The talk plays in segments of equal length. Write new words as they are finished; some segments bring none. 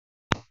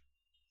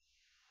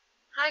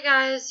Hi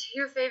guys,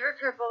 your favorite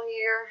cripple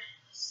here.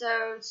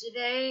 So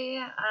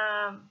today,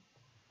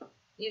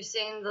 you've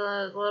seen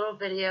the little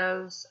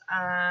videos.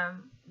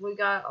 We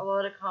got a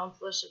lot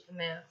accomplished at the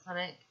Mayo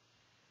Clinic.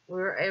 We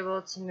were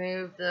able to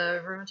move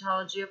the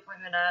rheumatology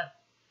appointment up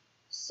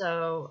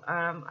so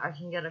I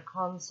can get a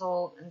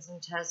consult and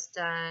some tests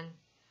done.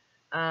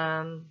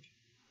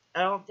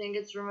 I don't think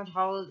it's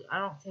rheumatology. I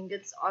don't think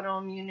it's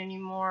autoimmune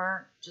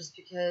anymore, just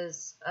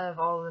because of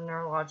all the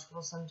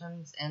neurological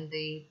symptoms and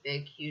the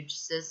big, huge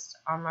cyst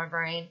on my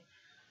brain.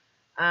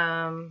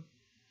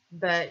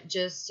 But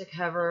just to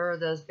cover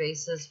those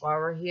bases while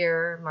we're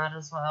here, might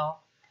as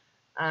well.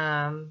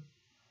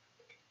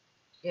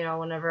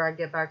 Whenever I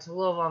get back to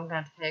Louisville, I'm going to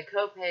have to pay a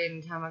copay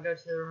anytime I go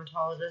to the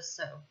rheumatologist,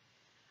 so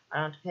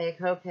I don't have to pay a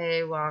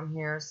copay while I'm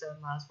here, so I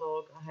might as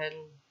well go ahead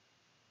and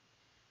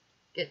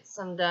get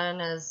some done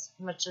as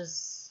much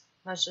as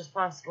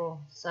possible.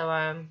 So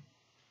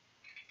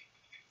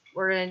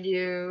we're going to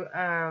do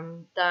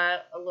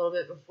that a little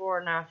bit before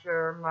and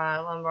after my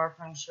lumbar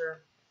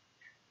puncture.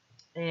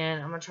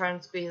 And I'm going to try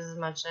and squeeze as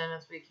much in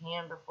as we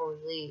can before we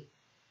leave.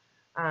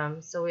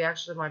 So we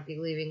actually might be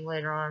leaving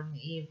later on in the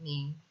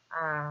evening,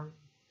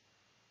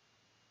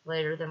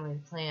 later than we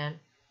planned.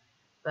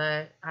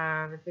 But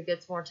if it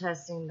gets more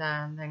testing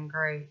done, then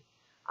great.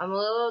 I'm a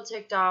little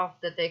ticked off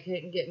that they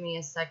couldn't get me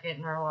a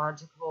second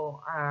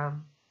neurological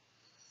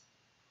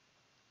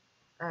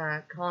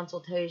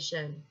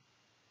consultation,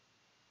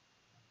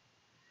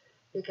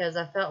 because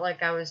I felt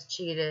like I was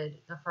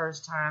cheated the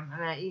first time.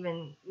 And I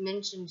even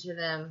mentioned to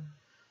them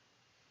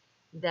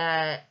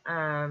that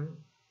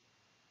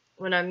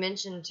when I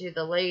mentioned to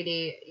the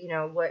lady,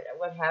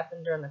 what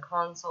happened during the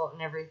consult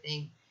and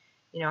everything,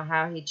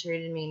 how he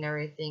treated me and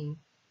everything,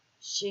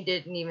 she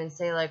didn't even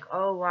say like,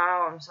 oh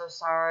wow, I'm so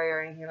sorry,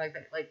 or anything like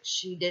that. Like,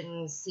 she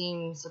didn't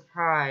seem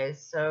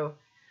surprised. So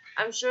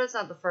I'm sure it's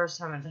not the first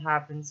time it's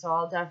happened, so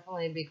I'll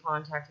definitely be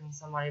contacting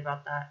somebody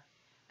about that.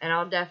 And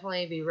I'll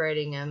definitely be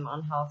rating him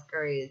on health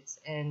grades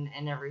and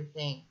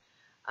everything.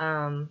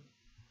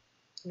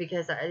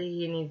 Because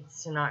he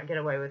needs to not get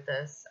away with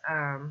this.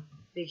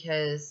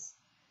 Because,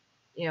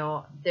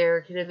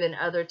 there could have been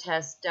other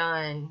tests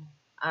done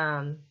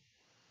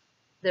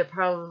that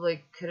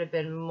probably could have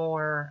been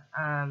more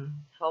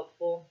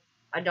helpful.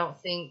 I don't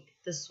think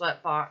the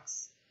sweat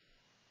box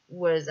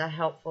was a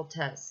helpful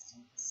test.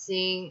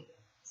 Seeing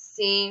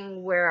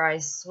where I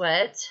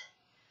sweat,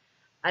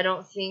 I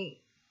don't think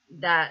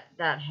that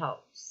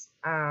helps.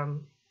 I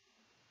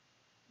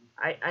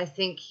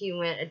think he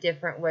went a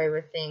different way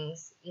with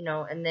things,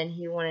 and then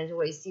he wanted to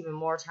waste even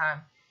more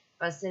time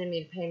by sending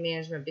me to pain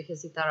management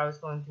because he thought I was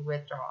going through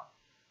withdrawal.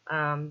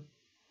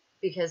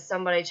 Because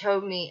somebody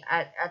told me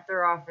at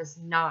their office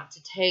not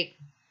to take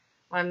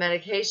my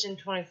medication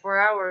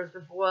 24 hours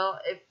before. Well,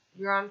 if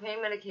you're on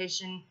pain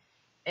medication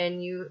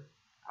and you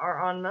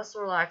are on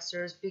muscle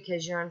relaxers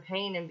because you're in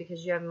pain and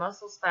because you have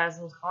muscle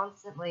spasms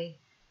constantly,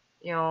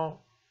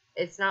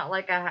 it's not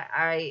like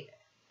I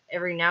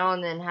every now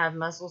and then have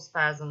muscle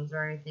spasms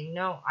or anything.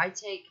 No, I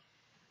take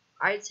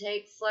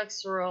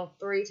Flexeril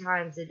 3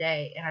 times a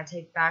day, and I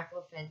take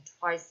Baclofen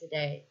twice a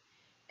day.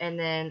 And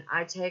then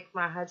I take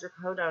my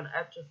hydrocodone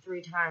up to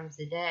 3 times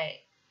a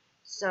day.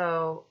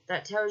 So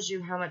that tells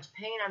you how much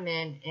pain I'm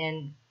in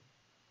and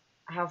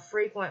how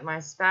frequent my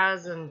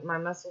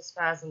muscle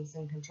spasms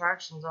and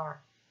contractions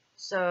are.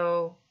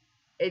 So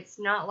it's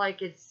not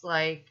like it's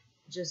like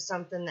just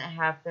something that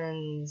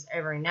happens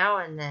every now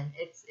and then.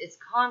 It's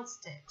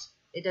constant.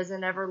 It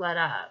doesn't ever let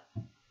up.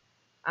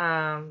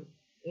 I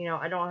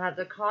don't have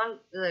the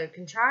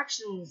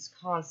contractions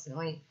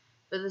constantly,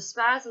 but the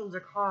spasms are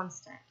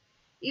constant.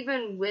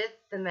 Even with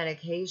the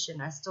medication,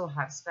 I still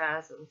have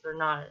spasms. They're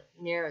not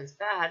near as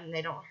bad, and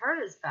they don't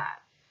hurt as bad,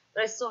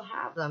 but I still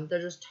have them. They're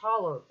just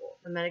tolerable.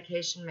 The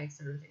medication makes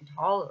everything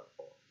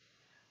tolerable.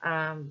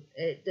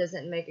 It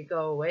doesn't make it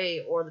go away,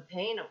 or the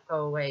pain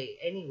go away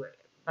anyway,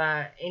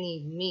 by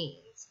any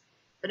means,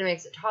 but it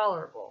makes it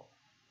tolerable.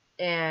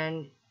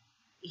 And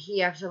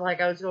he acted like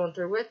I was going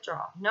through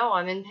withdrawal. No,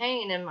 I'm in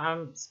pain and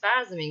I'm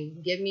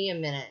spasming. Give me a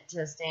minute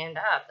to stand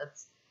up.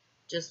 That's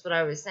just what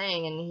I was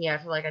saying, and he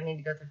acted like I need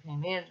to go through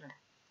pain management.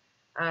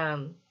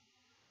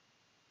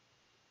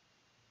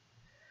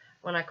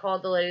 When I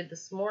called the lady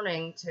this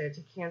morning to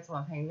cancel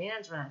my pain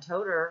management, I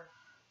told her,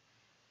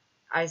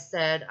 I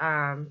said,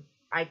 I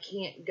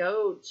can't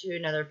go to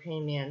another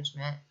pain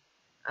management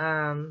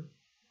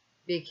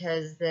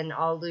because then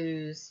I'll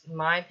lose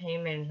my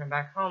pain management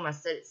back home. I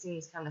said it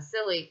seems kind of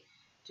silly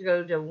to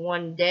go to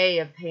 1 day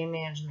of pain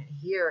management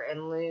here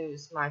and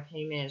lose my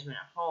pain management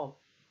at home.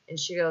 And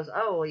she goes,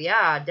 oh, well,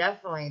 yeah,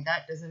 definitely.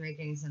 That doesn't make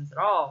any sense at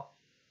all.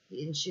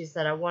 And she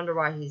said, I wonder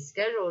why he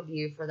scheduled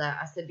you for that.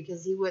 I said,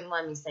 because he wouldn't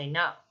let me say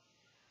no.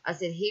 I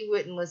said, he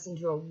wouldn't listen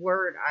to a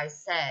word I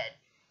said.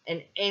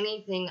 And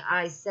anything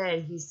I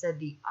said, he said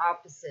the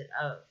opposite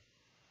of.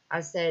 I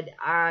said,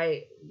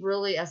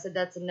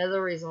 that's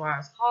another reason why I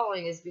was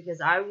calling, is because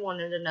I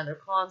wanted another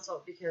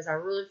consult, because I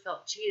really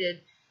felt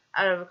cheated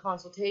out of a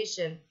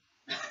consultation,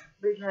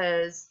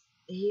 because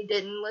he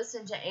didn't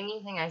listen to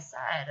anything I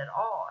said at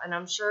all. And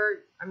I'm sure,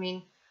 I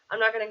mean, I'm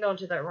not going to go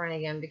into that rant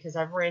again because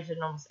I've ranted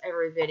in almost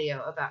every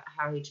video about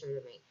how he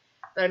treated me.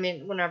 But I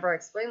mean, whenever I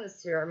explained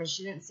this to her, I mean,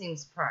 she didn't seem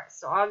surprised.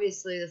 So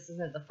obviously this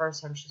isn't the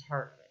first time she's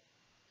heard of it.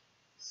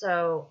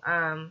 So,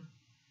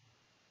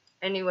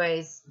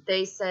 anyways,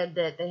 they said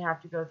that they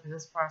have to go through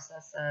this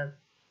process of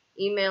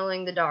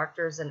emailing the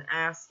doctors and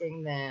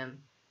asking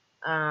them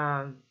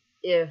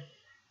if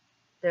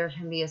there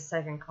can be a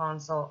second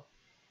consult.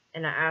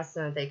 And I asked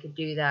them if they could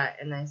do that,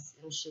 and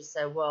she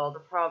said, "Well, the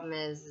problem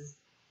is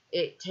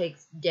it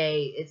takes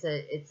days. It's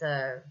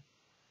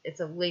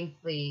a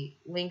lengthy.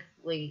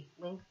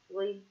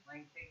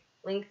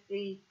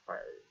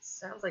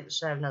 Sounds like it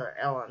should have another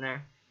L in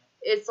there.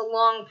 It's a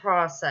long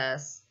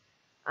process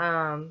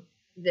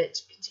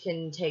that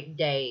can take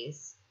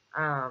days,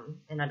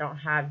 and I don't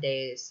have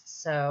days,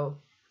 so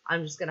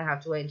I'm just gonna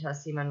have to wait until I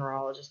see my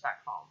neurologist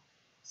back home.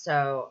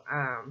 So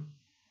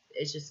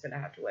it's just gonna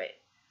have to wait."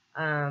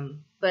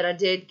 But I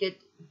did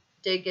get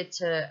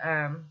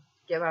to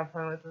get my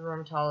appointment with the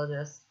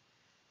rheumatologist.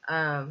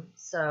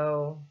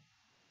 So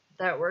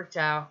that worked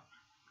out.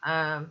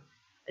 I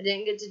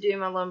didn't get to do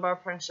my lumbar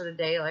puncture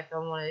today like I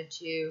wanted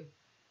to.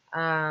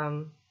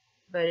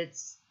 But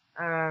it's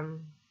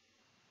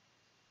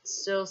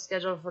still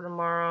scheduled for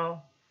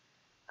tomorrow.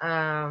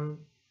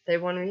 They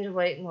wanted me to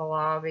wait in the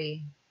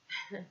lobby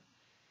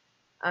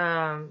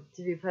to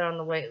be put on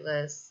the wait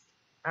list.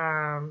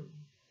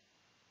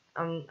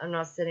 I'm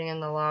not sitting in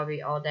the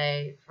lobby all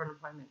day for an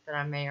appointment that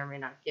I may or may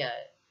not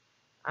get.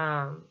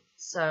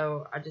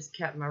 So I just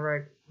kept my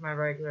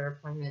regular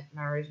appointment,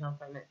 my original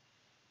appointment,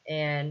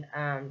 and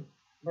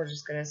we're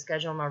just gonna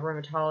schedule my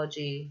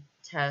rheumatology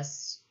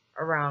tests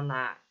around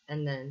that,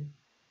 and then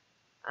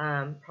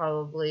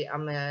probably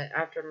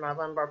after my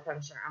lumbar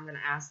puncture, I'm gonna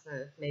ask them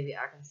if maybe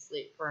I can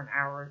sleep for an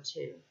hour or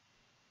two,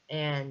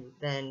 and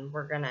then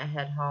we're gonna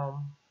head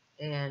home,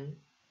 and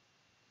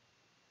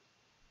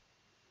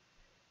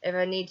if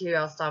I need to,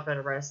 I'll stop at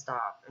a rest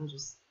stop and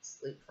just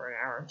sleep for an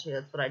hour or two.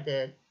 That's what I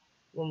did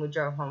when we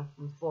drove home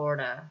from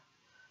Florida.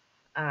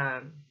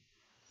 I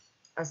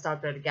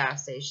stopped at a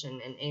gas station,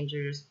 and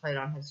Andrew just played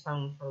on his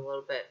phone for a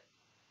little bit.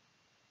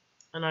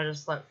 And I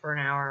just slept for an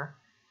hour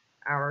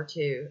or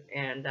two,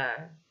 and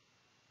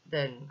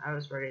then I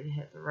was ready to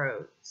hit the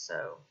road.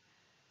 So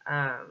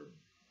my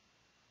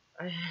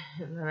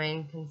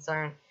main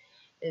concern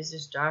is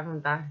just driving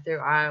back through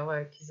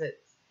Iowa, because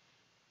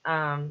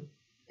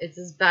it's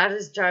as bad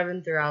as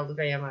driving through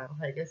Alabama.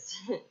 Like, it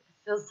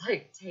feels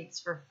like it takes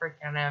for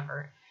freaking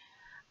ever.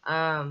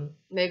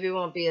 Maybe it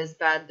won't be as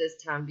bad this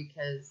time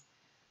because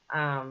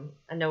I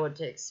know what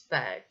to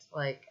expect.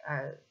 Like,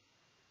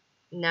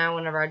 now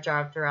whenever I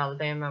drive through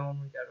Alabama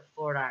when we go to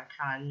Florida, I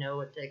kind of know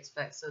what to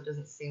expect, so it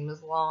doesn't seem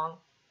as long.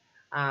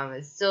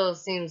 It still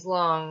seems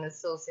long. It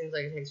still seems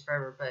like it takes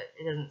forever, but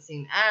it doesn't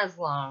seem as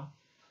long.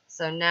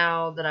 So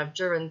now that I've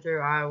driven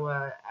through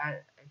Iowa, I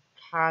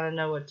kind of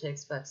know what to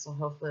expect, so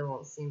hopefully it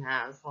won't seem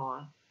as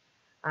long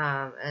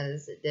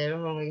as it did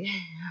when we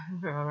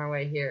were on our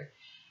way here,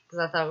 because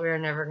I thought we were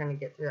never going to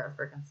get through that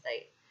freaking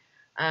state,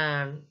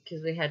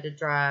 because we had to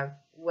drive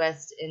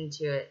west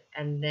into it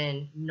and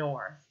then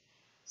north.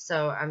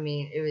 So I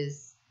mean, it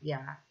was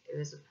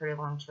a pretty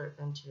long trip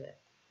into it.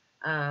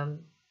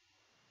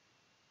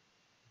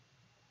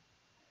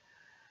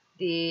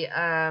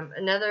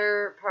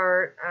 Another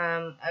part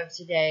of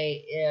today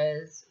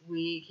is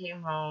we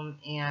came home,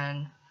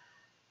 and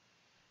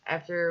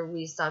after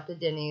we stopped at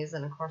Denny's,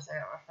 and of course I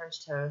got my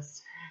French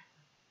toast,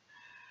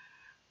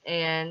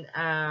 and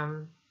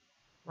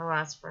my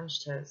last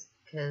French toast,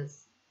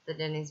 because the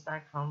Denny's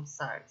back home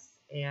sucks,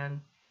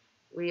 and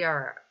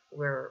we're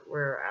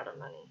out of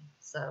money,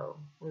 so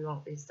we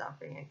won't be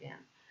stopping again.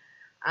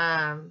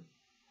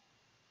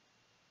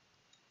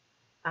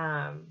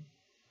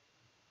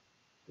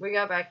 We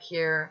got back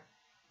here,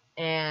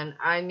 and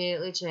I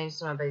immediately changed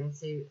to my bathing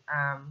suit.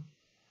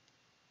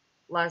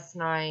 Last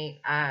night,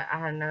 I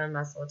had another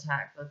muscle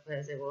attack. Luckily, I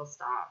was able to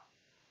stop.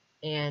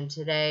 And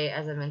today,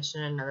 as I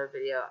mentioned in another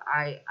video,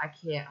 I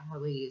can't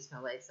hardly use my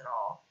legs at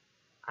all.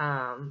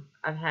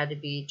 I've had to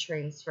be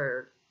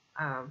transferred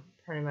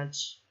pretty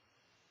much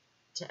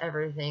to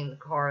everything, the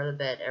car, the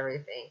bed,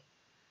 everything.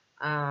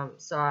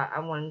 So I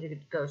wanted to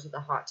go to the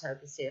hot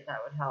tub to see if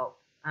that would help.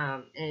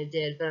 And it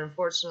did, but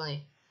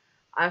unfortunately,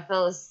 I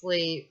fell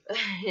asleep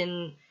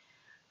in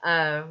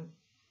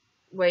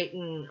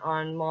waiting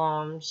on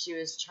Mom. She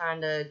was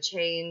trying to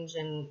change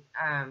and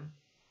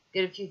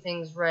get a few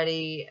things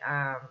ready.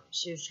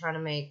 She was trying to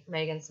make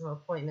Megan some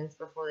appointments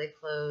before they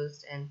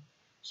closed, and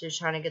she was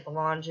trying to get the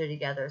laundry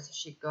together so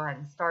she could go ahead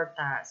and start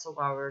that, so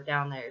while we were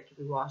down there it could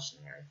be washing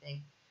and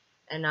everything.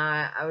 And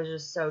I was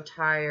just so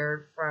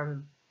tired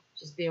from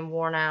just being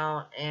worn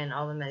out and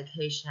all the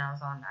medication I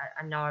was on.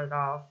 I nodded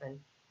off, and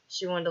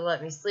she wanted to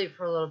let me sleep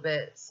for a little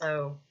bit,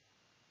 so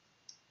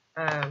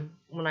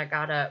when I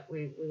got up,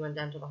 we went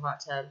down to the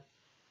hot tub.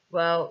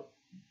 Well,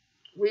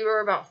 we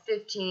were about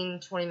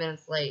 15-20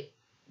 minutes late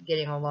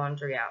getting our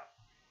laundry out.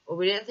 Well,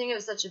 we didn't think it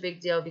was such a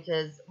big deal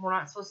because you're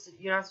not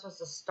supposed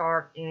to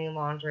start any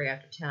laundry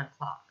after 10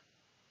 o'clock.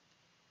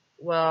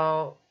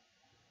 Well,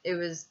 it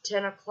was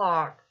 10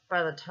 o'clock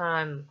by the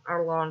time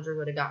our laundry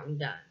would have gotten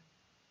done.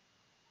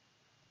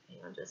 Hang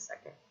on just a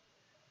second.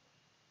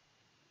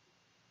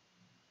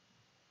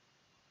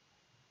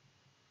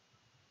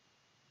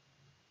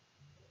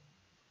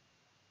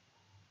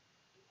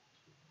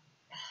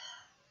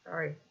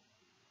 Sorry.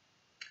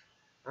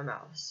 My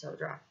mouth is so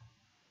dry.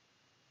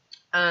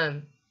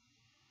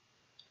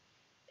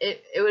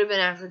 It would have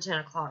been after 10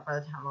 o'clock by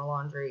the time our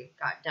laundry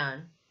got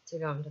done to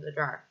go into the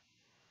dryer.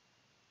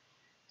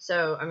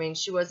 So, I mean,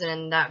 she wasn't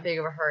in that big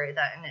of a hurry,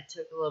 and it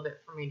took a little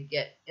bit for me to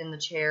get in the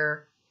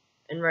chair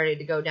and ready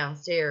to go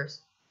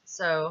downstairs.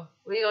 So,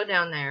 we go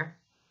down there,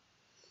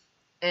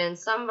 and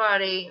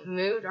somebody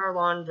moved our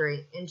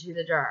laundry into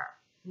the dryer.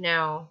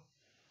 Now,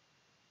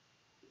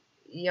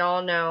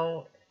 y'all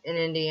know in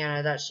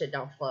Indiana that shit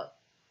don't float.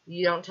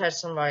 You don't touch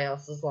somebody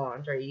else's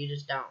laundry. You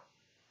just don't.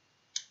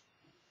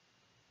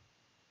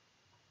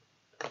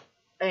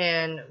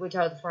 And we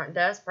told the front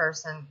desk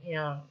person,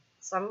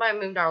 somebody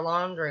moved our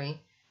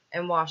laundry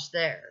and washed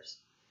theirs.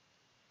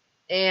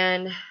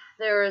 And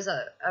there was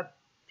a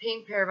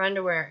pink pair of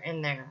underwear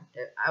in there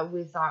that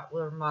we thought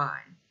were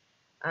mine.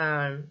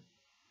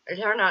 It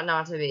turned out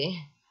not to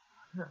be,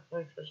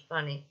 which was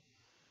funny.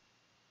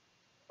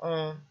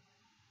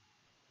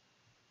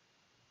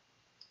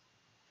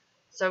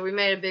 So we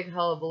made a big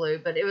hullabaloo,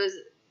 but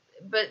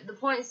the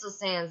point still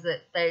stands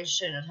that they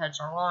shouldn't have touched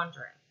our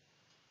laundry.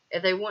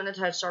 If they wouldn't have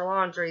touched our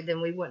laundry,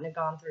 then we wouldn't have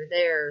gone through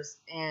theirs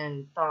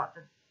and thought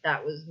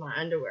that was my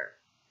underwear.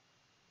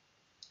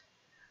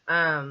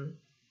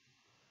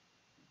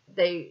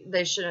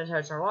 They shouldn't have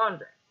touched our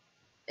laundry.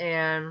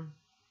 And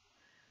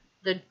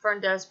the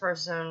front desk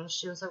person,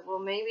 she was like, well,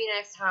 maybe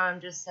next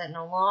time just set an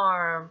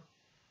alarm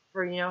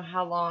for,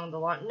 how long the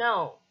laundry.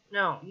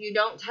 No, you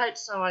don't touch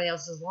somebody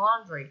else's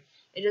laundry.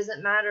 It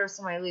doesn't matter if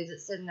somebody leaves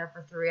it sitting there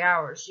for 3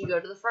 hours. You go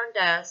to the front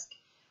desk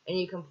and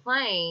you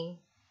complain,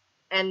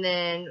 and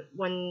then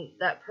when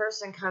that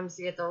person comes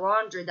to get their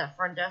laundry, that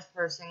front desk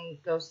person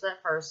goes to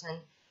that person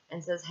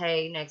and says,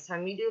 hey, next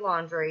time you do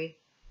laundry,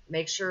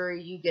 make sure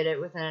you get it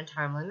within a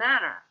timely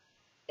manner.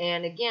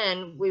 And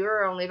again, we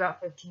were only about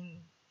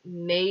 15,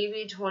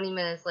 maybe 20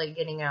 minutes late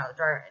getting out of the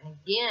dryer. And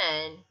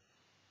again,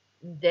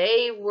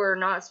 they were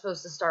not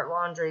supposed to start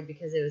laundry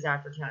because it was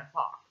after 10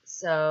 o'clock.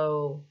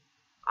 So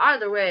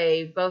either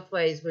way, both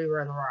ways, we were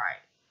in the right.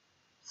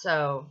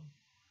 So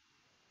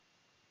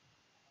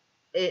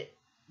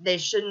they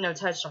shouldn't have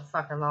touched our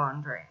fucking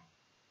laundry.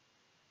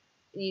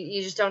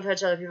 You just don't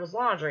touch other people's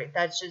laundry.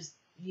 That's just,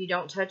 you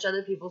don't touch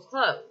other people's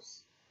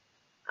clothes.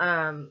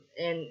 And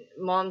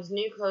Mom's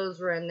new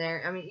clothes were in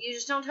there. I mean, you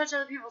just don't touch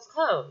other people's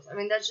clothes. I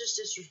mean, that's just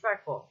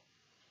disrespectful.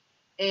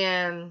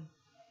 And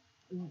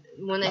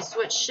when they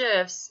switch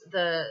shifts,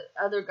 the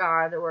other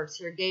guy that works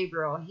here,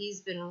 Gabriel,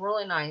 he's been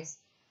really nice.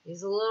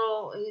 He's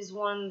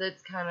one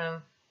that's kind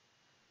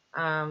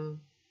of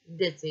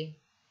ditzy,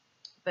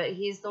 but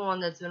he's the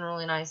one that's been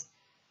really nice.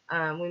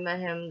 We met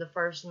him the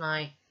first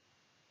night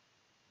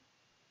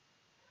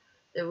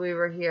that we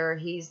were here.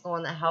 He's the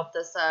one that helped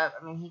us up.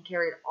 I mean, he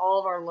carried all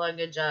of our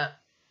luggage up.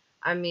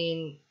 I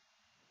mean,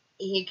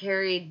 he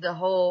carried the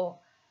whole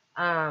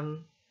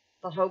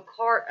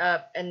cart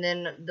up, and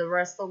then the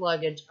rest of the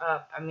luggage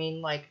up. I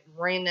mean, like,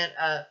 ran it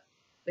up.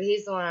 But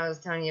he's the one I was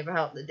telling you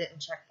about that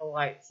didn't check the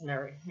lights and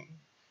everything.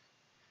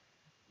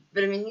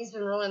 But, I mean, he's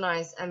been really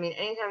nice. I mean,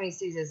 anytime he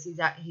sees us,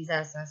 he's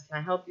asking us, can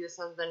I help you with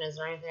something? Is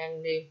there anything I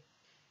can do?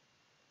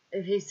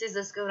 If he sees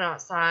us going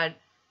outside,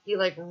 he,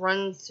 like,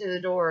 runs to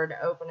the door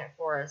to open it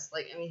for us.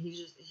 Like, I mean,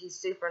 he's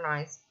super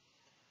nice.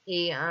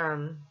 He,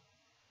 the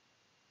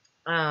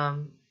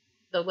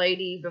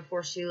lady,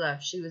 before she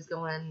left, she was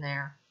going in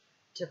there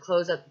to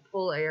close up the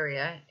pool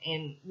area,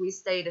 and we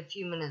stayed a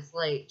few minutes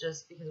late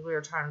just because we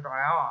were trying to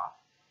dry off.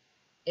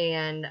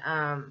 And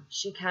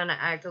she kind of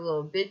acted a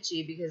little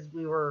bitchy because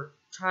we were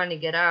trying to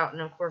get out,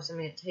 and of course, I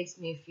mean, it takes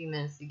me a few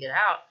minutes to get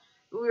out,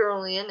 but we were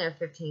only in there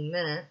 15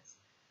 minutes.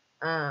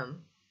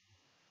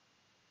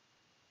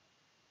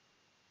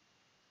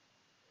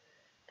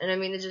 And I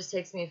mean, it just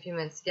takes me a few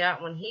minutes to get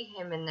out. When he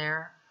came in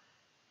there,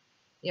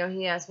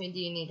 he asked me, do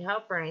you need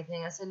help or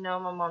anything? I said, no,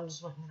 my mom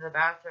just went into the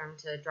bathroom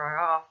to dry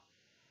off.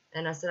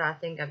 And I said, I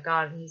think I've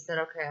got it. And he said,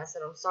 okay. I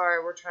said, I'm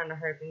sorry, we're trying to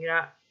hurry up and get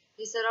out.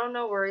 He said, oh,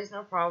 no worries,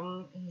 no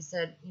problem. And he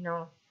said,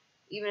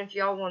 even if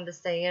y'all wanted to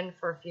stay in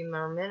for a few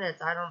more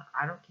minutes, I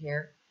don't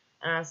care.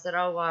 And I said,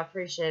 oh, well, I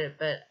appreciate it,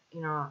 but,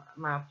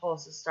 my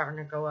pulse is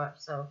starting to go up,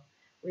 so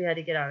we had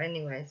to get out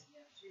anyways.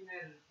 Yeah, she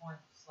made it a point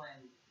to slam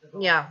the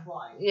door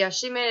twice. Yeah,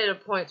 she made it a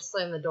point to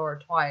slam the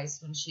door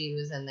twice when she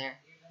was in there.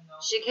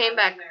 She came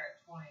back.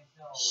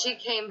 She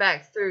came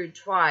back through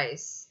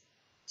twice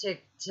to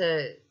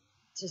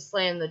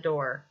slam the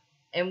door,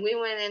 and we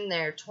went in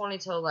there 20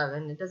 to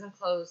 11. It doesn't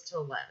close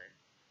till 11.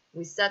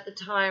 We set the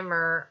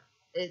timer.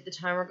 The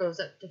timer goes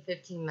up to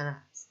 15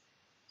 minutes.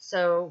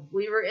 So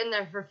we were in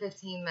there for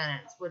 15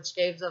 minutes, which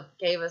gave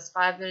us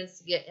 5 minutes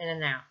to get in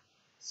and out.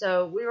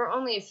 So we were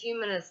only a few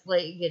minutes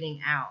late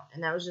getting out,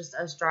 and that was just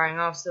us drying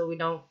off so we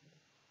don't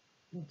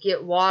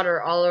get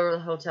water all over the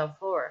hotel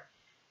floor.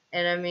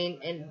 And I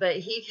mean, but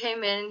he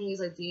came in and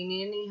he's like, "Do you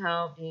need any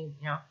help?"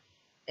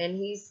 And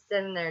he's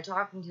sitting there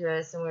talking to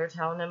us, and we were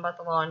telling him about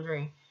the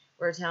laundry.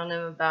 We were telling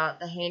him about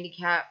the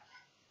handicap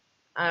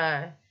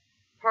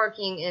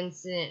parking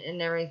incident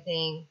and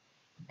everything.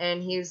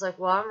 And he was like,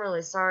 "Well, I'm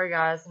really sorry,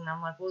 guys." And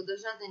I'm like, "Well,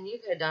 there's nothing you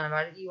could have done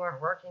about it. You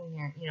weren't working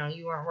here.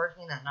 You weren't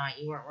working that night.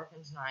 You weren't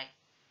working tonight."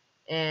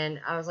 And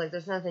I was like,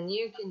 "There's nothing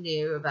you can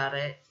do about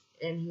it."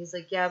 And he's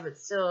like, "Yeah, but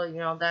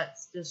still,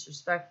 that's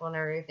disrespectful and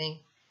everything."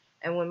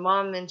 And when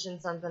Mom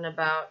mentioned something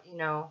about,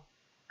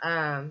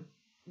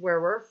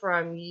 where we're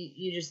from,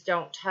 you just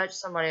don't touch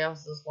somebody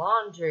else's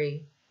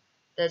laundry.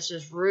 That's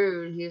just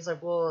rude. He was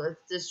like, "Well,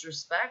 it's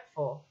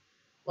disrespectful."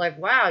 Like,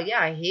 wow,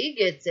 yeah, he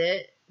gets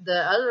it. The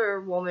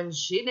other woman,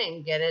 she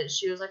didn't get it.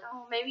 She was like,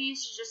 "Oh, maybe you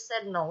should just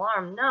set an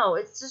alarm." No,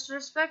 it's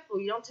disrespectful.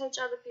 You don't touch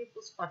other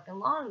people's fucking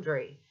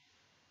laundry.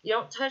 You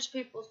don't touch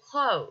people's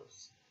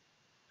clothes.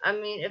 I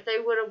mean, if they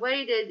would have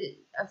waited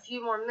a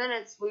few more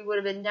minutes, we would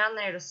have been down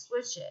there to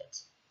switch it.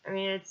 I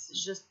mean, it's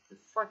just the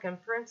fucking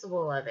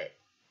principle of it.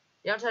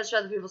 You don't touch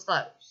other people's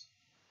clothes.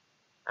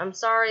 I'm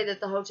sorry that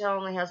the hotel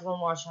only has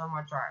one washer and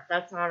one dryer.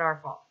 That's not our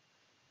fault.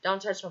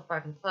 Don't touch my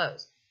fucking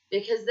clothes.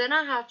 Because then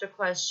I have to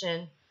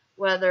question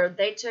whether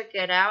they took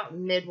it out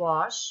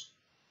mid-wash.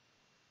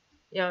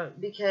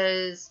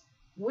 Because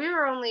we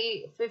were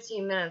only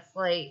 15 minutes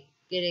late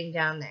getting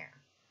down there.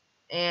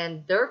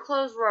 And their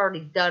clothes were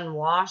already done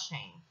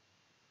washing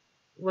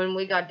when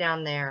we got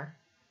down there.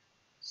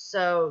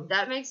 So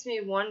that makes me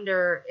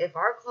wonder if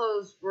our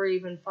clothes were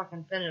even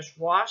fucking finished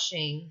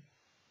washing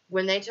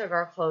when they took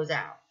our clothes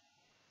out.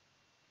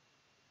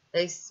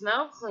 They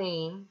smell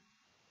clean.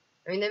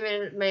 I mean,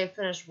 they may have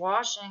finished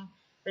washing,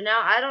 but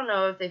now I don't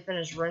know if they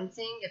finished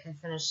rinsing, if they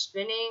finished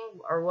spinning,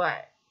 or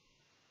what.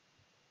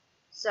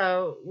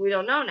 So we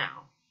don't know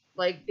now.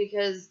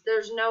 Because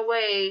there's no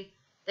way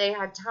they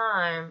had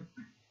time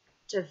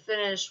to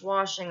finish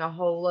washing a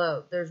whole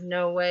load. There's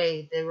no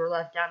way they were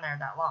left down there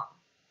that long.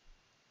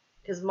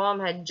 Because Mom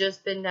had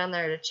just been down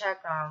there to check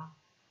on them,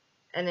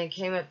 and then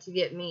came up to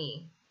get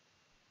me.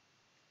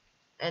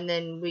 And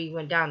then we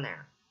went down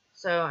there.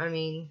 So, I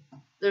mean,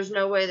 there's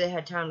no way they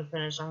had time to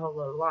finish a whole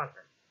load of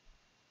laundry.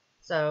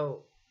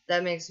 So,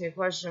 that makes me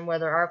question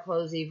whether our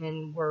clothes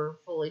even were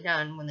fully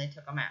done when they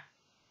took them out.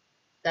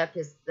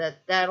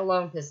 That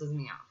alone pisses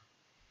me off.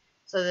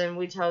 So then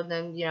we told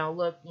them,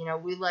 look,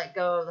 we let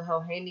go of the whole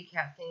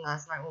handicap thing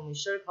last night when we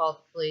should have called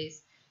the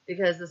police.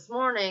 Because this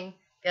morning,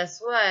 guess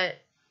what?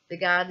 The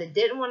guy that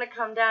didn't want to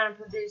come down and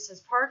produce his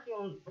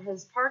parking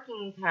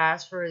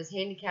pass for his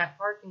handicap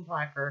parking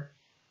placard,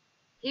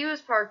 he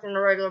was parked in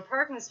a regular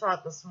parking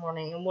spot this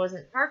morning and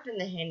wasn't parked in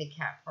the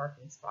handicap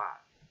parking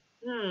spot.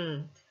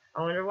 I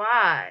wonder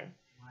why.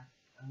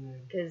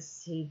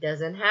 Because he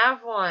doesn't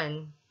have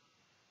one.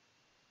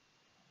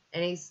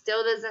 And he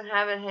still doesn't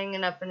have it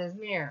hanging up in his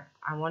mirror.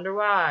 I wonder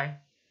why.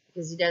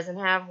 Because he doesn't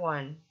have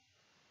one.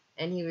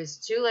 And he was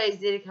too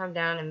lazy to come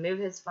down and move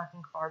his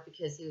fucking car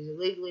because he was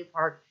illegally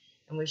parked.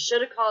 And we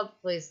should have called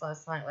the police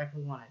last night like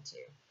we wanted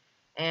to.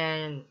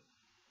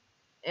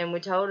 And we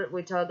told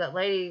that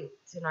lady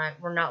tonight,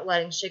 we're not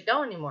letting shit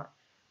go anymore.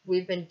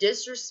 We've been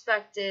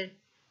disrespected.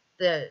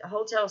 The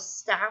hotel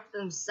staff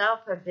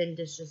themselves have been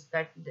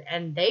disrespected,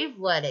 and they've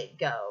let it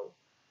go.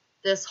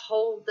 This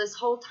whole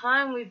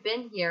time we've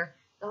been here,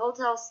 the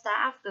hotel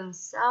staff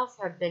themselves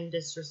have been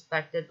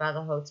disrespected by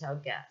the hotel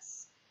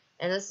guests.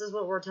 And this is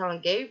what we're telling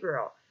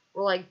Gabriel.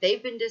 We're like,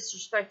 they've been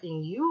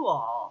disrespecting you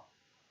all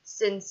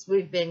since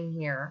we've been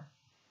here.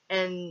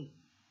 And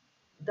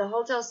the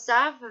hotel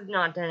staff have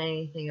not done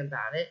anything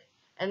about it.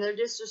 And they're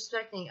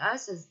disrespecting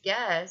us as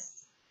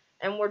guests.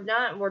 And we're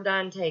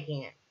done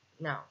taking it.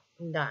 No,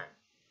 I'm done.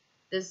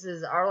 This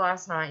is our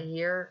last night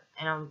here,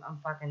 and I'm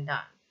fucking done.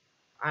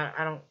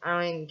 I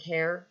don't even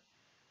care.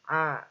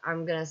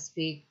 I'm gonna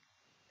speak.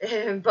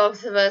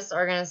 Both of us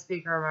are gonna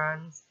speak our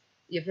minds.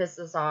 You piss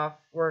us off,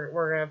 we're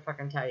gonna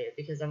fucking tell you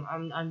because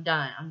I'm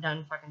done. I'm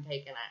done fucking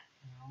taking it.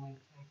 It only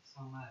takes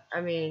so much. I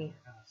mean, you're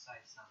gonna say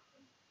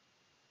something.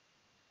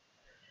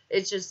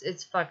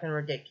 It's fucking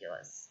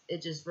ridiculous.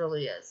 It just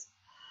really is.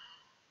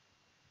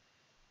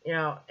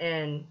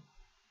 And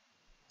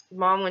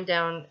Mom went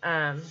down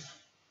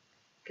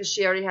because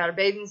she already had a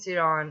bathing suit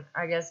on.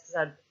 I guess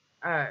because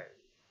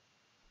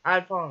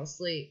I'd fallen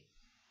asleep.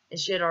 And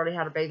she had already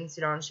had a bathing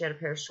suit on. She had a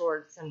pair of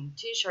shorts and a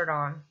t-shirt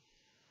on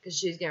because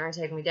she was getting ready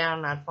to take me down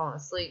and I'd fallen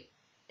asleep.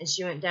 And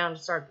she went down to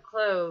start the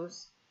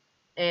clothes.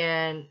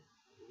 And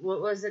what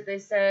was it they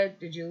said?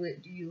 Do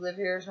you live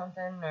here or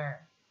something?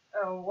 Or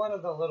One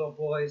of the little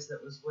boys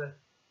that was with,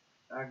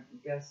 I'm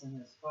guessing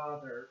his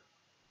father,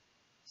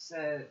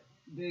 said,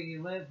 "Do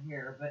you live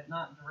here?" But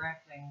not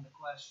directing the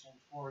question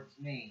towards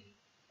me.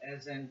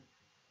 As in,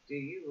 do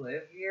you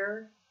live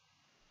here?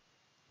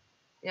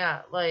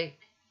 Yeah,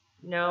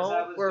 no. Because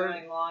I was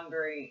doing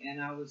laundry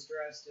and I was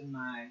dressed in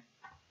my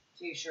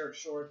t-shirt,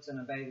 shorts, and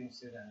a bathing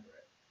suit under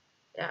it.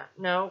 Yeah,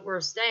 no,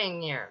 we're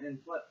staying here.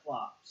 And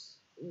flip-flops.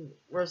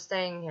 we're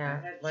staying I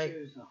here. had Like,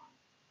 shoes on.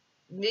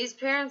 these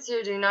parents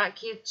here do not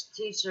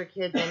teach their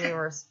kids any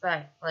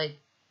respect. Like,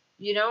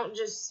 you don't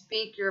just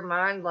speak your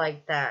mind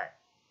like that.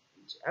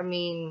 I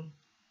mean,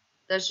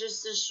 that's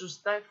just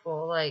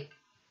disrespectful. Like,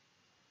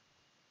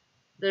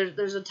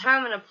 there's a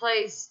time and a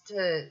place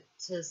to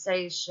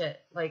say shit.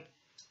 Like,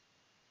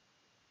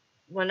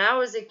 when I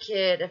was a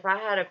kid, if I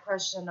had a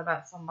question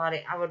about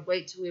somebody, I would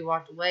wait till we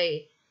walked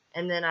away,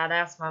 and then I'd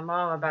ask my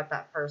mom about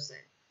that person.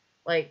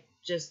 Like,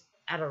 just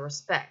out of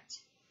respect.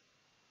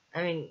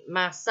 I mean,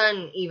 my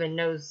son even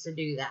knows to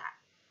do that.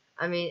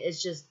 I mean,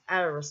 it's just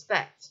out of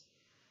respect.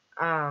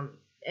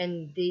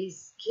 And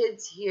these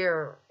kids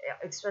here,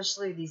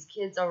 especially these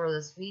kids over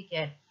this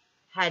weekend,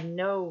 had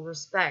no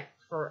respect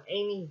for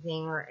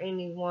anything or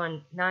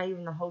anyone, not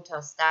even the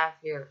hotel staff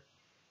here.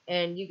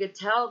 And you could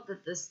tell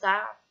that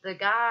the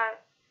guy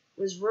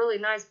was really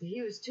nice, but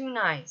he was too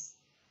nice.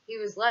 He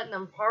was letting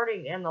them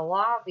party in the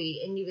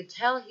lobby, and you could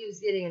tell he was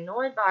getting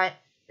annoyed by it,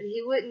 but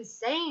he wouldn't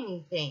say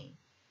anything.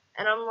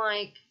 And I'm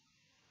like,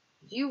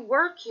 if you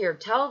work here,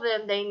 tell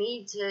them they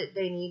need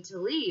to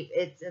leave.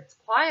 It's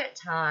quiet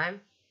time,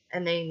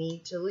 and they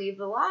need to leave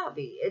the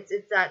lobby. It's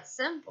that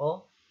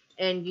simple.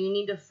 And you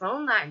need to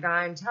phone that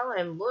guy and tell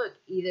him, look,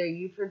 either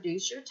you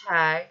produce your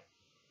tag,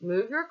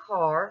 move your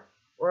car,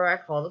 or I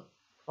call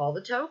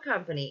the tow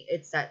company.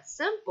 It's that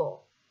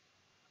simple.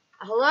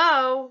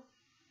 Hello?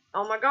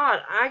 Oh my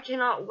God, I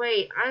cannot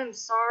wait. I'm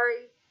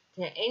sorry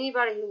to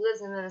anybody who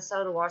lives in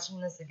Minnesota watching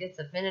this that gets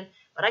offended,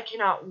 but I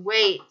cannot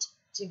wait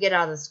to get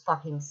out of this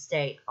fucking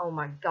state. Oh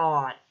my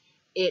God.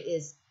 It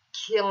is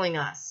killing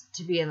us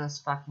to be in this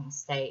fucking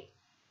state.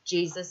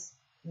 Jesus,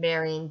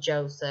 Mary, and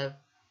Joseph.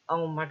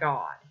 Oh my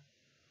God.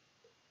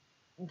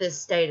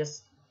 This state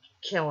is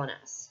killing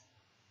us.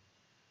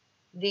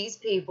 These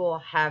people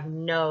have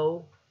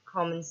no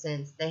common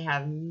sense. They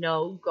have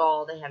no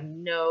gall. They have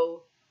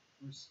no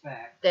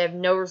respect. They have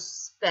no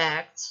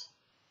respect.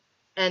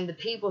 And the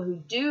people who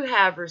do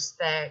have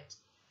respect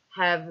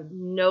have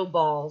no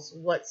balls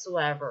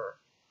whatsoever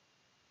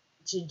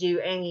to do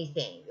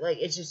anything. Like,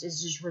 it's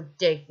just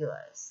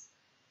ridiculous.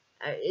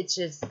 It's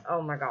just,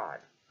 oh my God.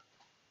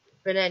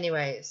 But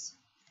anyways,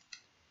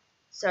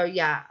 so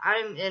yeah,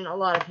 I'm in a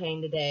lot of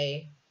pain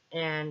today,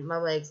 and my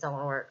legs don't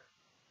want to work.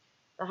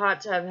 The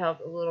hot tub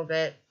helped a little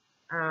bit,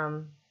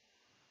 and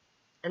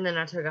then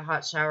I took a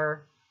hot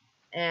shower,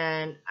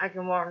 and I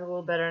can walk a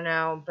little better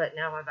now, but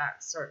now my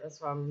back's starting,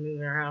 that's why I'm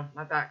moving around,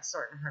 my back's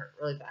starting to hurt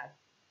really bad,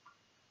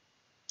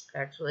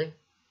 actually.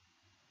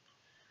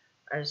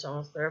 I just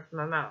almost threw up in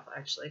my mouth,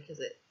 actually, because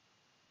it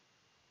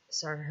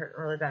started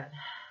hurting really bad.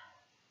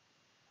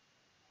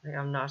 Like,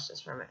 I'm nauseous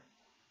from it.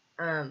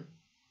 What are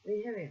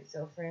you having,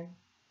 so friend?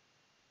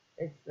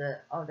 It's the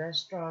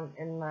aldosterone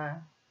in my,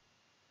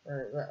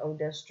 or the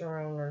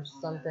odestrone or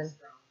something.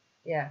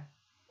 Yeah,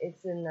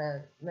 it's in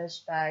the mesh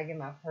bag in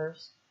my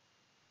purse.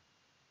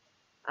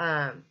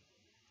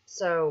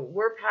 So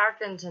we're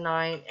packing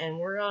tonight, and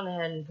we're going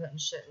ahead and putting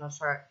shit in the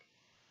truck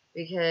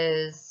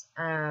because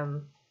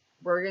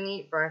we're gonna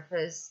eat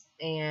breakfast,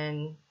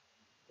 and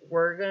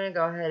we're gonna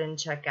go ahead and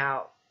check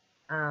out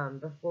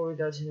before we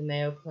go to the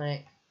Mayo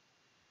Clinic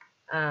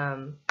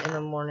in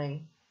the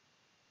morning,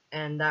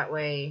 and that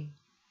way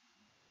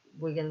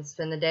we can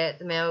spend the day at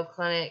the Mayo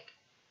Clinic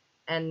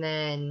and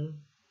then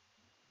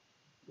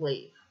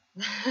leave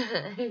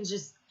and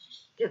just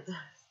get the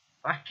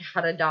fuck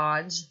out of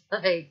Dodge.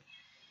 Like,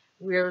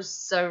 we're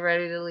so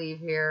ready to leave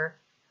here.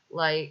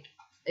 Like,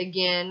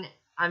 again,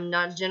 I'm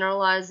not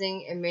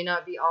generalizing. It may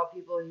not be all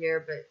people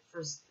here,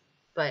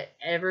 but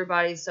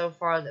everybody so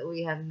far that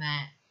we have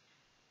met,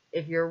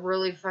 if you're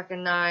really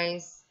fucking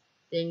nice,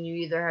 then you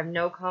either have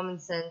no common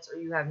sense or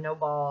you have no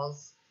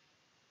balls.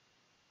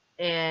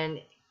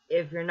 And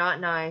if you're not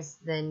nice,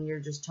 then you're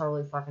just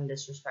totally fucking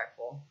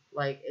disrespectful.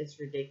 Like, it's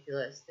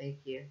ridiculous. Thank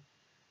you.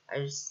 I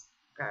just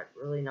got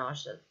really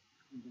nauseous.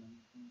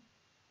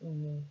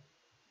 Mm-hmm.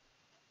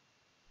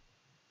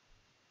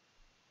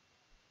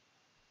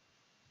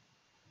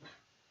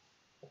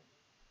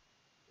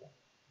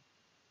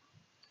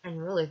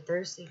 And really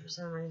thirsty for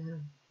some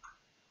reason.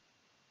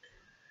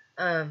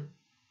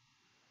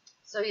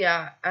 So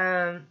yeah,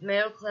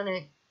 Mayo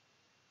Clinic,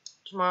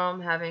 tomorrow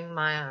I'm having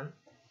my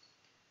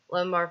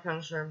lumbar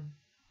puncture.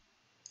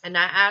 And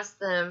I asked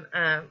them,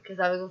 because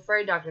I was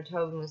afraid Dr.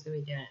 Tobin was going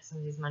to be doing it,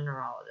 since he's my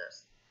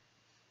neurologist.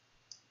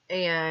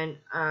 And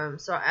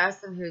so I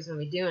asked them who's going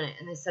to be doing it,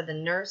 and they said the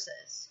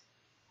nurses,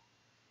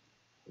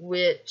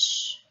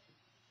 which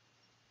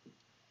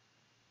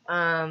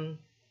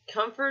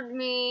comforted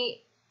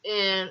me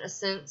in a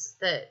sense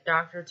that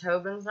Dr.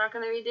 Tobin's not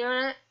going to be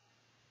doing it,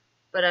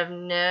 but I've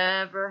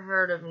never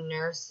heard of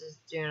nurses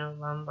doing a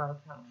lumbar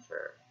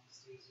puncture.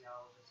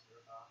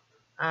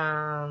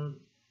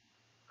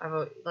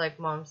 Like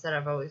Mom said,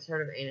 I've always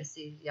heard of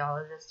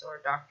anesthesiologist or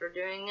a doctor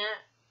doing it,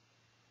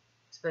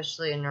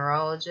 especially a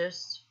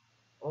neurologist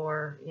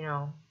or,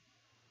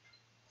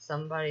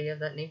 somebody of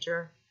that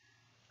nature.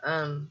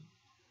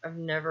 I've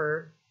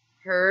never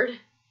heard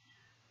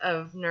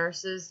of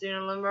nurses doing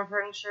a lumbar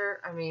puncture.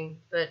 I mean,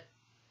 but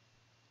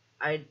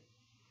I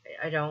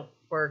I don't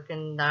work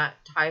in that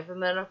type of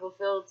medical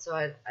field, so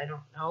I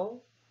don't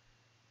know.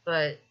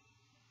 But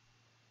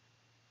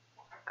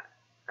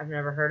I've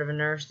never heard of a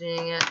nurse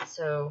doing it,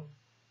 so.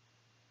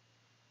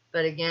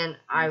 But again,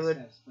 I would.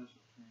 Have special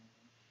training.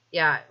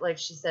 Yeah, like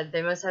she said,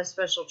 they must have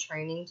special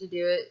training to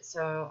do it,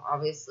 so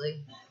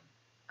obviously.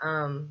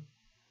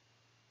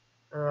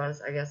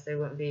 Otherwise, I guess they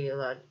wouldn't be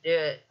allowed to do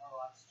it. A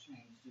lot's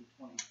changed in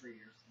 23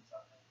 years since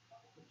I've been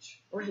to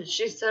college.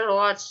 She said a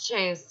lot's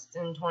changed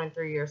in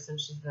 23 years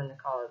since she's been to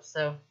college,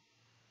 so.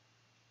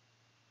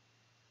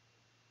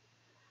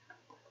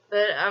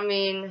 But, I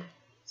mean,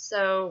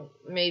 so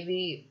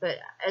maybe, but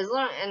as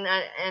long,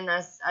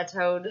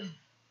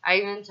 I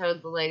even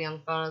told the lady on the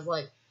phone, I was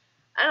like,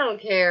 I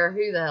don't care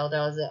who the hell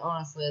does it,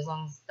 honestly, as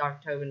long as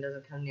Dr. Tobin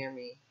doesn't come near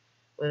me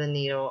with a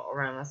needle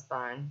around my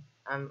spine.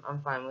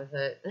 I'm fine with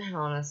it,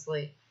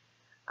 honestly,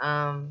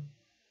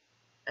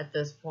 at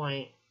this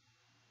point.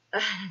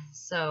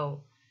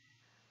 So,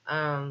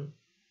 I'm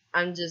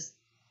just,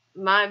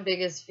 my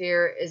biggest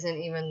fear isn't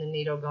even the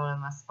needle going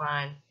in my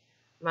spine.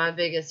 My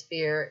biggest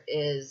fear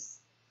is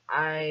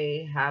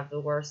I have the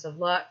worst of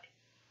luck,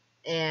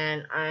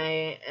 and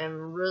I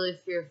am really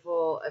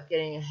fearful of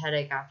getting a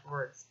headache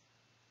afterwards.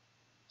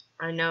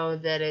 I know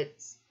that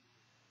it's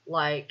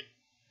like,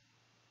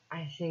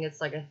 I think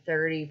it's like a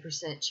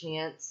 30%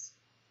 chance,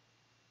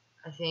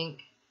 I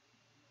think,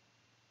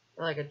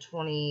 like a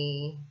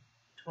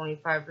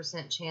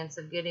 25% chance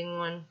of getting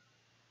one.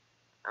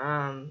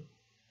 I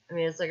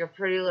mean, it's like a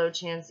pretty low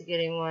chance of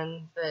getting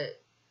one, but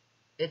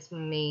it's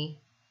me.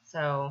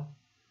 So,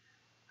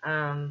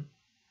 and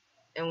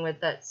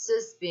with that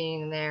cyst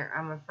being there,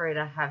 I'm afraid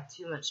I have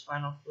too much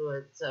spinal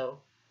fluid. So,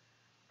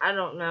 I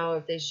don't know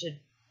if they should,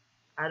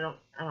 I don't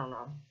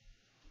know.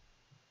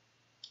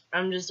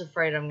 I'm just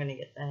afraid I'm going to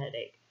get the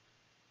headache.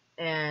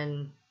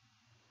 And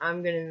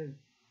I'm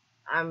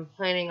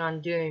planning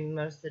on doing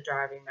most of the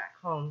driving back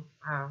home.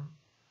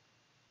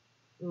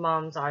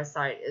 Mom's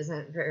eyesight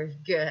isn't very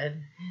good.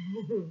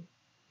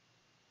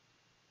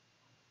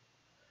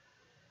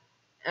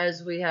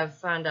 As we have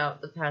found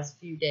out the past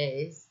few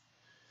days.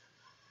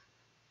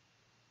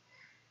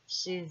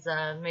 She's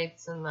made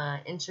some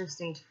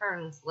interesting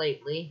turns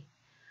lately.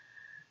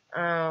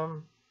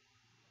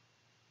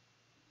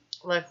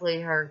 Luckily,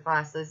 her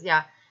glasses,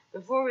 yeah.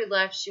 Before we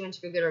left, she went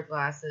to go get her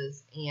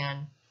glasses,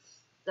 and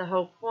the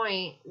whole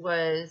point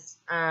was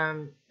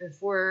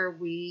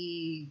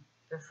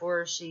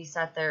before she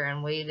sat there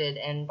and waited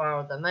and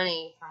borrowed the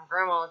money from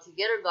Grandma to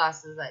get her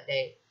glasses that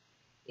day,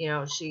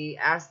 she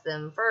asked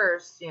them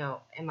first,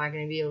 am I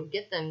going to be able to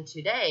get them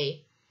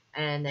today?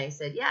 And they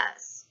said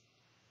yes.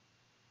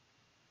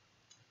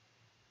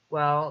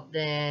 Well,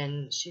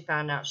 then she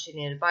found out she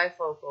needed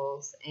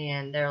bifocals,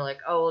 and they're like,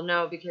 oh, well,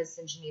 no, because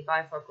since you need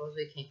bifocals,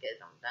 we can't get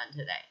them done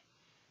today.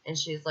 And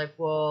she's like,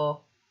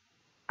 well,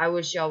 I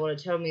wish y'all would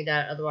have told me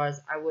that,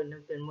 otherwise I wouldn't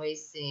have been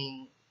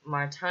wasting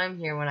my time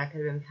here when I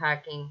could have been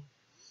packing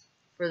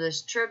for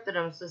this trip that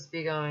I'm supposed to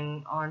be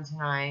going on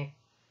tonight,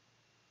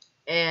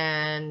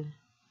 and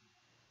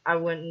I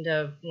wouldn't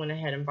have went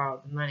ahead and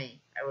borrowed the money.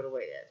 I would have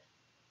waited.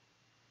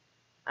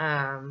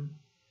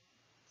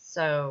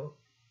 So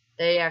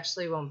they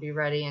actually won't be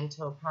ready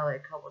until probably a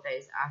couple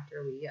days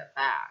after we get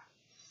back.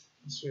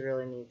 She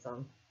really needs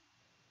them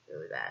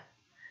really bad.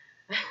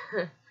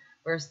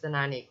 Worse than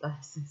I need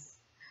glasses.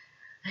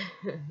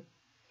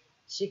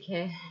 She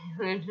can't,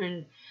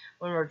 when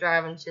we're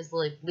driving, she's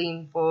like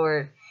lean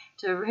forward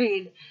to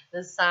read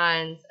the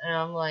signs, and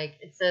I'm like,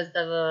 it says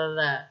da da da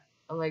da.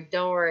 I'm like,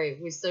 don't worry,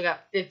 we still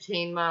got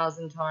 15 miles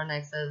until our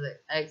next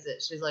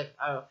exit. She's like,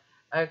 oh,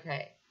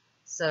 okay.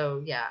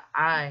 So yeah,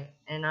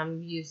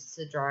 I'm used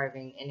to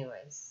driving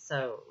anyways.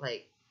 So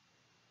like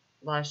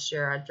last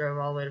year I drove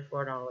all the way to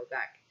Florida all the way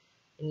back,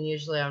 and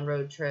usually on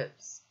road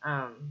trips,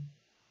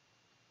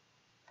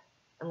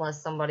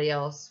 unless somebody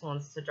else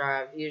wants to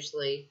drive,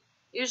 usually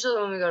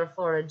when we go to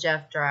Florida,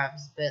 Jeff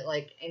drives, but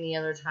like any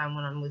other time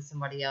when I'm with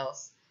somebody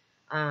else,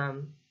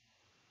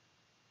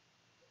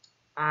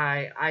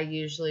 I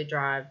usually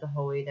drive the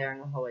whole way there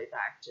and the whole way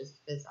back,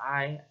 just because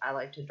I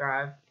like to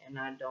drive and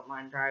I don't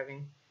mind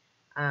driving.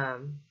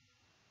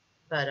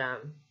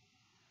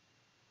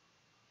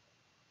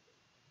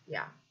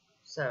 Yeah,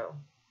 so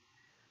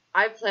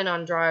I plan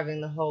on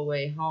driving the whole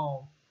way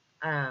home.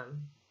 I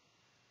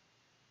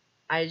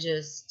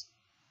just,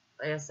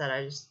 like I said,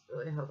 I just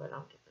really hope I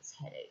don't get this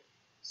headache.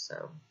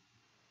 So,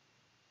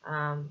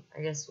 I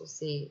guess we'll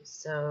see.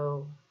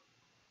 So,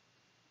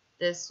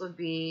 this would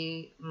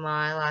be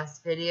my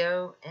last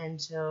video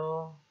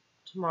until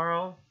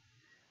tomorrow.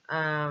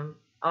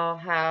 I'll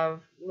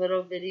have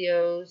little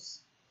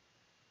videos,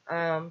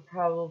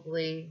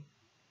 probably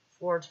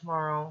for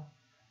tomorrow.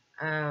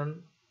 I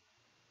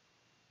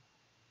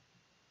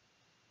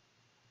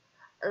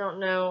don't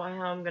know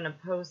how I'm going to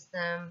post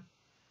them.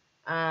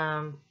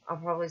 I'll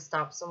probably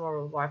stop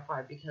somewhere with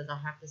Wi-Fi because I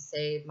have to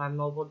save my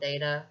mobile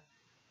data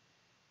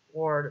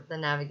for the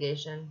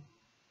navigation.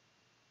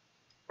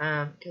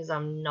 Because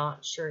I'm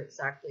not sure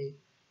exactly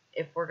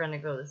if we're going to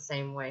go the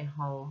same way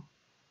home.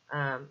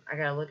 I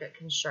gotta look at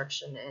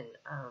construction and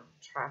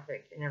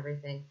traffic and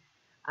everything.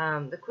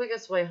 The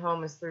quickest way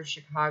home is through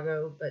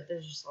Chicago, but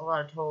there's just a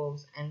lot of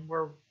tolls, and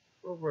we're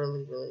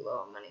really, really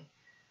low on money.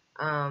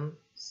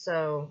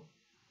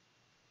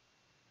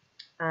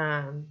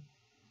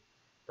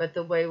 But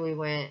the way we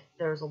went,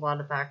 there was a lot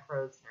of back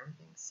roads and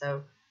everything.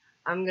 So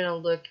I'm gonna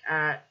look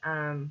at,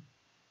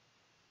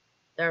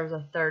 there was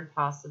a third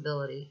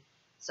possibility.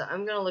 So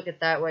I'm gonna look at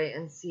that way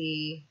and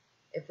see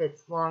if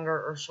it's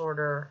longer or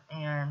shorter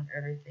and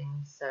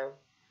everything. So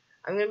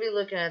I'm gonna be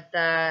looking at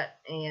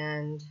that,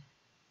 and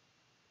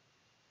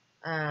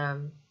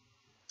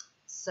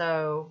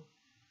so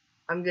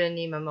I'm gonna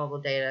need my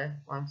mobile data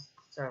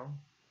so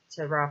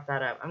to wrap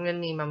that up. I'm gonna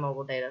need my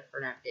mobile data for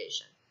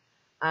navigation.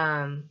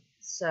 And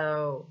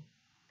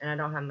I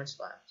don't have much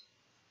left.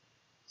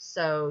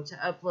 So to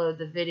upload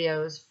the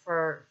videos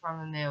from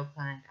the Mayo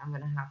Clinic, I'm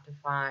gonna have to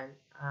find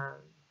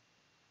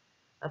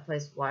a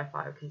place with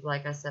Wi-Fi, because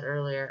like I said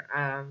earlier,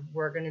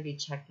 we're gonna be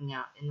checking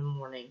out in the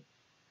morning.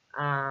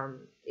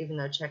 Even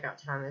though checkout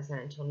time isn't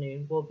until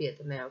noon, we'll be at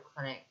the Mayo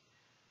Clinic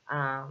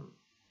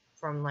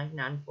from like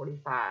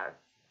 9:45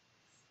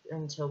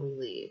 until we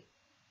leave.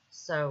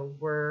 So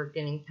we're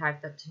getting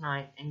packed up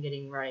tonight and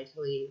getting ready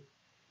to leave,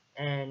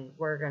 and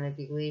we're going to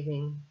be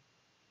leaving.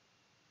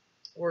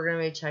 We're going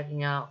to be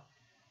checking out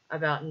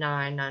about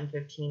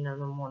 9:15 in the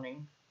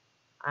morning,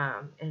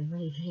 and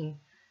leaving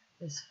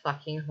this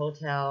fucking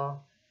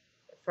hotel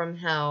from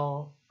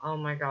hell. Oh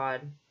my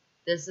god.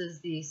 This is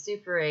the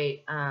Super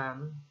 8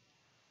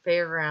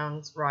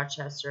 Fairgrounds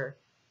Rochester.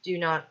 Do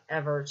not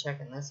ever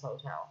check in this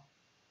hotel.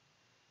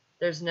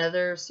 There's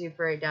another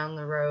Super 8 down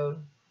the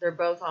road. They're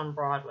both on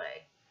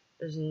Broadway.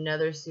 There's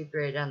another Super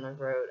 8 down the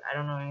road. I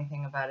don't know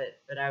anything about it,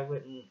 but I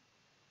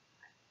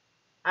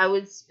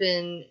would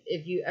spend,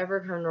 if you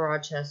ever come to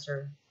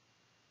Rochester,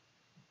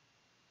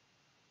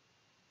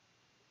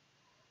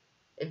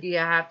 if you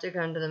have to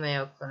come to the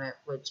Mayo Clinic,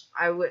 which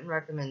I wouldn't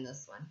recommend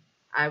this one.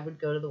 I would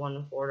go to the one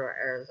in Florida or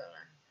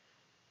Arizona.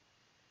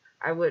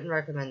 I wouldn't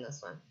recommend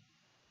this one,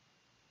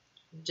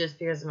 just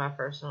because of my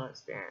personal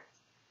experience.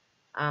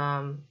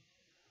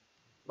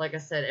 Like I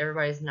said,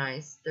 everybody's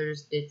nice. They're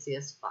just ditzy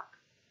as fuck.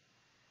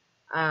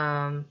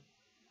 I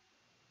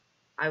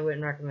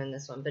wouldn't recommend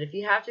this one. But if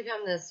you have to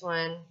come this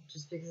one,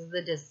 just because of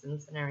the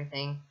distance and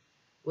everything,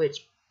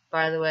 which,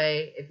 by the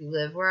way, if you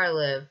live where I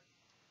live,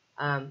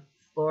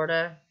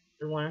 Florida,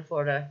 the one in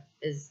Florida,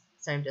 is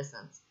the same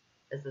distance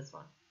as this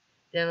one.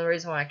 The only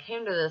reason why I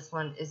came to this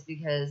one is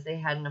because they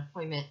had an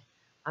appointment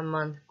a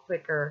month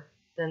quicker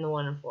than the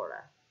one in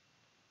Florida.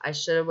 I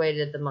should have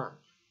waited the month.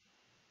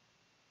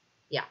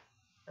 Yeah,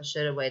 I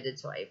should have waited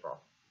till April.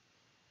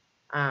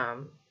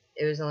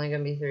 It was only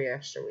going to be 3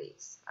 extra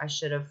weeks. I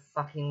should have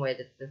fucking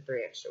waited the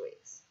 3 extra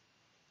weeks.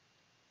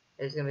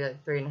 It was going to be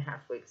like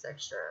 3.5 weeks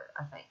extra,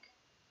 I think.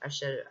 I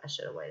should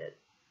have waited.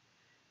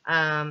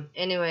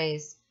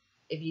 Anyways,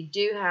 if you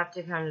do have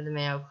to come to the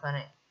Mayo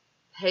Clinic,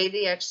 pay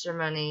the extra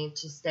money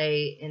to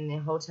stay in the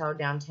hotel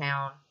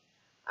downtown.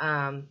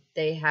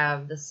 They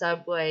have the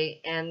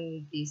subway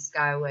and the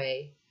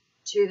Skyway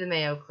to the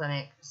Mayo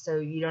Clinic, so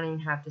you don't even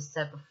have to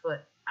step a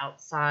foot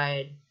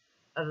outside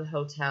of the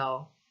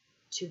hotel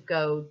to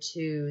go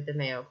to the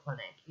Mayo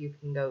Clinic. You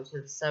can go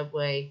to the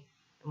subway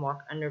and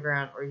walk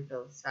underground, or you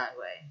go to the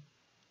Skyway,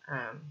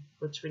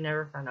 which we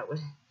never found out.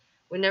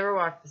 We never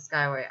walked the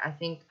Skyway. I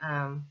think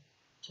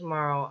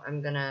tomorrow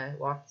I'm gonna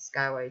walk the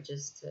Skyway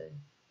just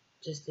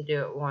to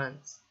do it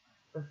once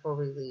before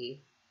we leave,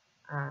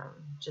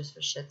 just for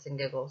shits and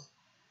giggles.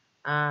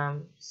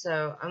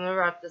 So I'm gonna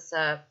wrap this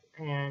up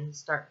and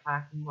start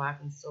packing so I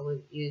can still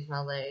use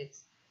my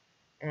legs,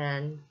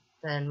 and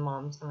then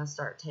Mom's gonna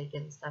start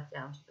taking stuff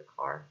down to the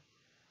car.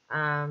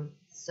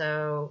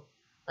 So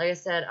like I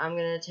said, I'm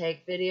gonna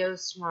take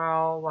videos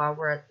tomorrow while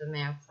we're at the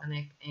Mayo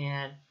Clinic,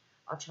 and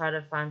I'll try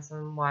to find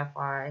some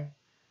Wi-Fi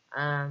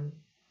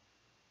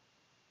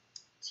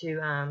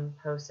to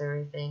post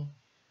everything.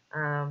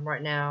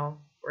 Right now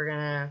we're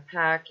gonna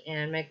pack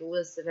and make a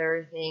list of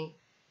everything.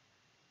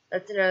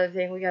 That's another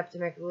thing, we have to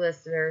make a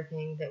list of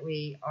everything that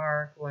we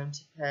are going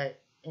to put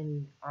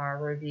in our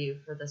review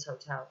for this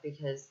hotel,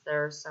 because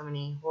there are so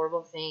many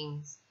horrible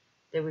things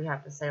that we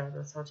have to say about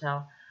this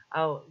hotel.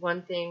 Oh,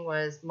 one thing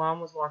was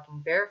Mom was walking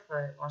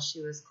barefoot while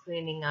she was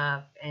cleaning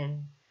up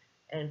and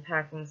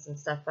packing some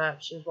stuff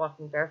up. She was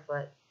walking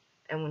barefoot,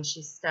 and when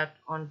she stepped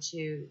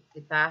onto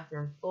the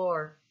bathroom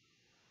floor,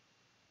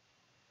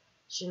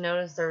 she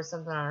noticed there was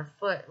something on her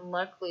foot, and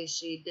luckily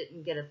she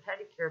didn't get a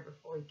pedicure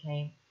before we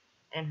came,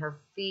 and her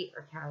feet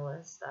are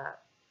calloused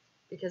up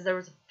because there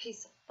was a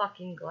piece of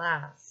fucking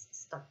glass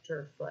stuck to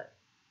her foot,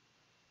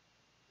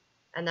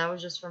 and that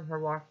was just from her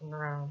walking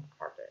around on the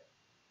carpet.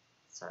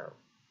 So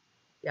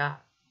yeah.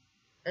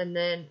 And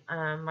then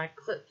my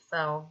clip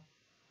fell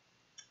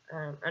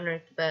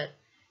underneath the bed,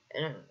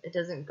 and it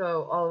doesn't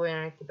go all the way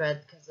underneath the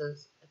bed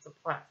because it's a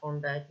platform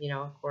bed, you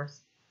know, of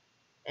course.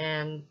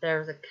 And there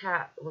was a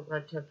cap that looked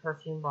like a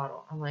perfume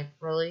bottle. I'm like,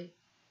 really?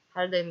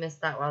 How did they miss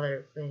that while they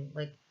were cleaning?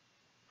 Like,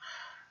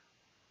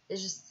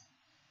 it's just,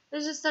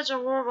 It's just such a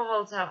horrible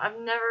hotel. I've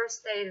never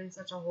stayed in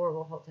such a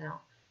horrible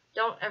hotel.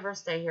 Don't ever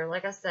stay here.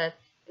 Like I said,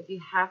 if you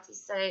have to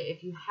stay,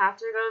 if you have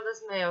to go to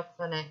this Mayo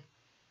Clinic,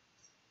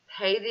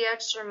 pay the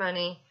extra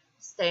money,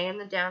 stay in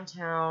the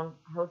downtown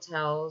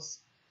hotels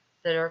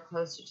that are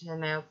closer to the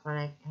Mayo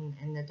Clinic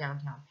in the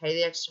downtown. Pay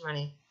the extra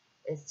money.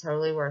 It's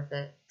totally worth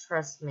it.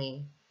 Trust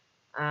me.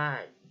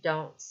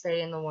 Don't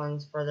stay in the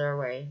ones further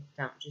away.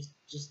 Don't.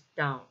 Just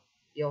don't.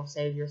 You'll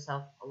save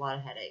yourself a lot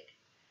of headache.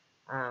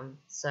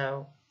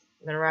 So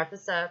I'm going to wrap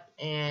this up,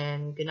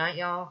 and good night,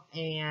 y'all,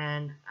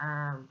 and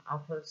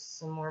I'll post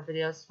some more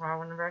videos tomorrow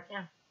whenever I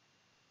can.